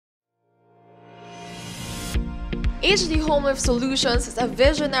Homelift Solutions is a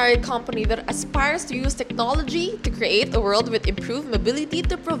visionary company that aspires to use technology to create a world with improved mobility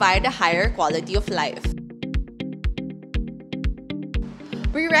to provide a higher quality of life.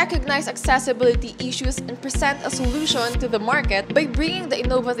 We recognize accessibility issues and present a solution to the market by bringing the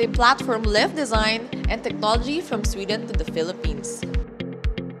innovative platform lift design and technology from Sweden to the Philippines.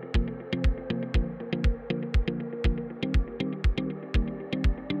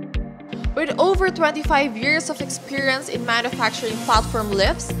 With over 25 years of experience in manufacturing platform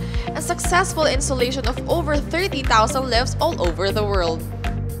lifts and successful installation of over 30,000 lifts all over the world.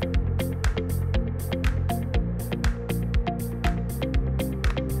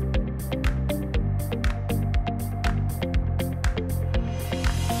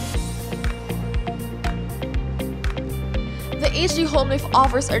 The hdhomelift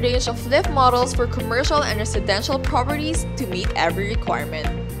offers a range of lift models for commercial and residential properties to meet every requirement.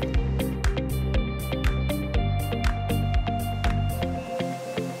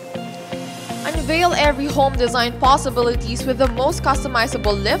 Unveil every home design possibilities with the most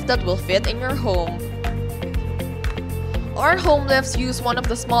customizable lift that will fit in your home. Our home lifts use one of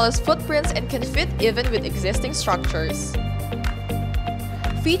the smallest footprints and can fit even with existing structures.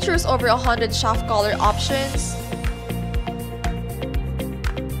 Features over 100 shaft color options,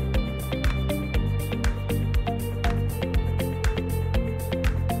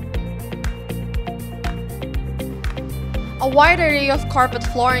 a wide array of carpet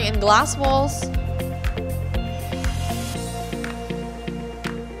flooring and glass walls,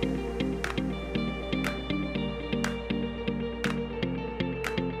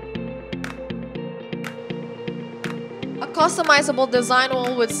 a customizable design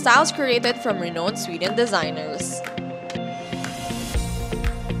wall with styles created from renowned Sweden designers.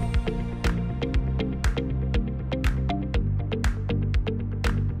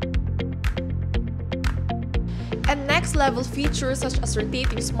 And next-level features such as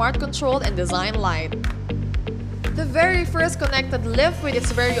rotating smart control and design light. The very first connected lift with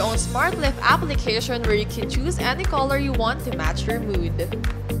its very own smart lift application where you can choose any color you want to match your mood.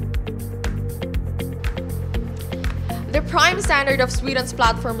 The prime standard of Sweden's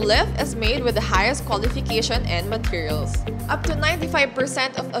platform lift is made with the highest qualification and materials. Up to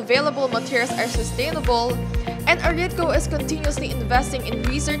 95% of available materials are sustainable, and Aritco is continuously investing in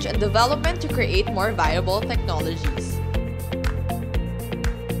research and development to create more viable technologies.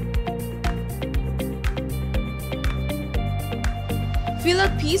 Feel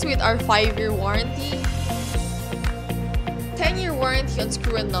at peace with our 5-year warranty, 10-year warranty on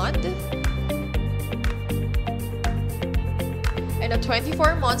screw and nut, and a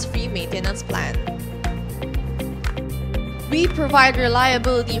 24 months free maintenance plan. We provide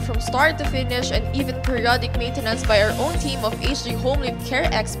reliability from start to finish and even periodic maintenance by our own team of hdhomelift care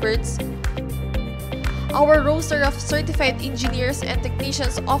experts. Our roster of certified engineers and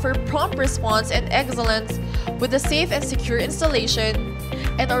technicians offer prompt response and excellence with a safe and secure installation,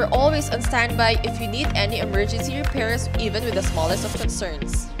 and are always on standby if you need any emergency repairs, even with the smallest of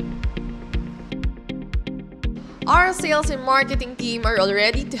concerns. Our sales and marketing team are all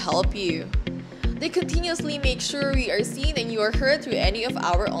ready to help you. They continuously make sure we are seen and you are heard through any of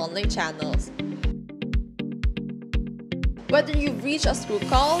our online channels. Whether you've reached us through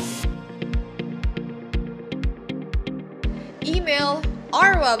calls, email,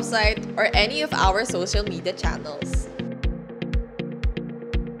 our website, or any of our social media channels.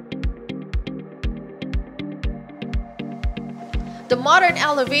 The modern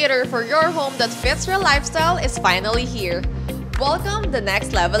elevator for your home that fits your lifestyle is finally here. Welcome to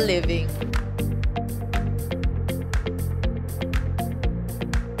Next Level Living.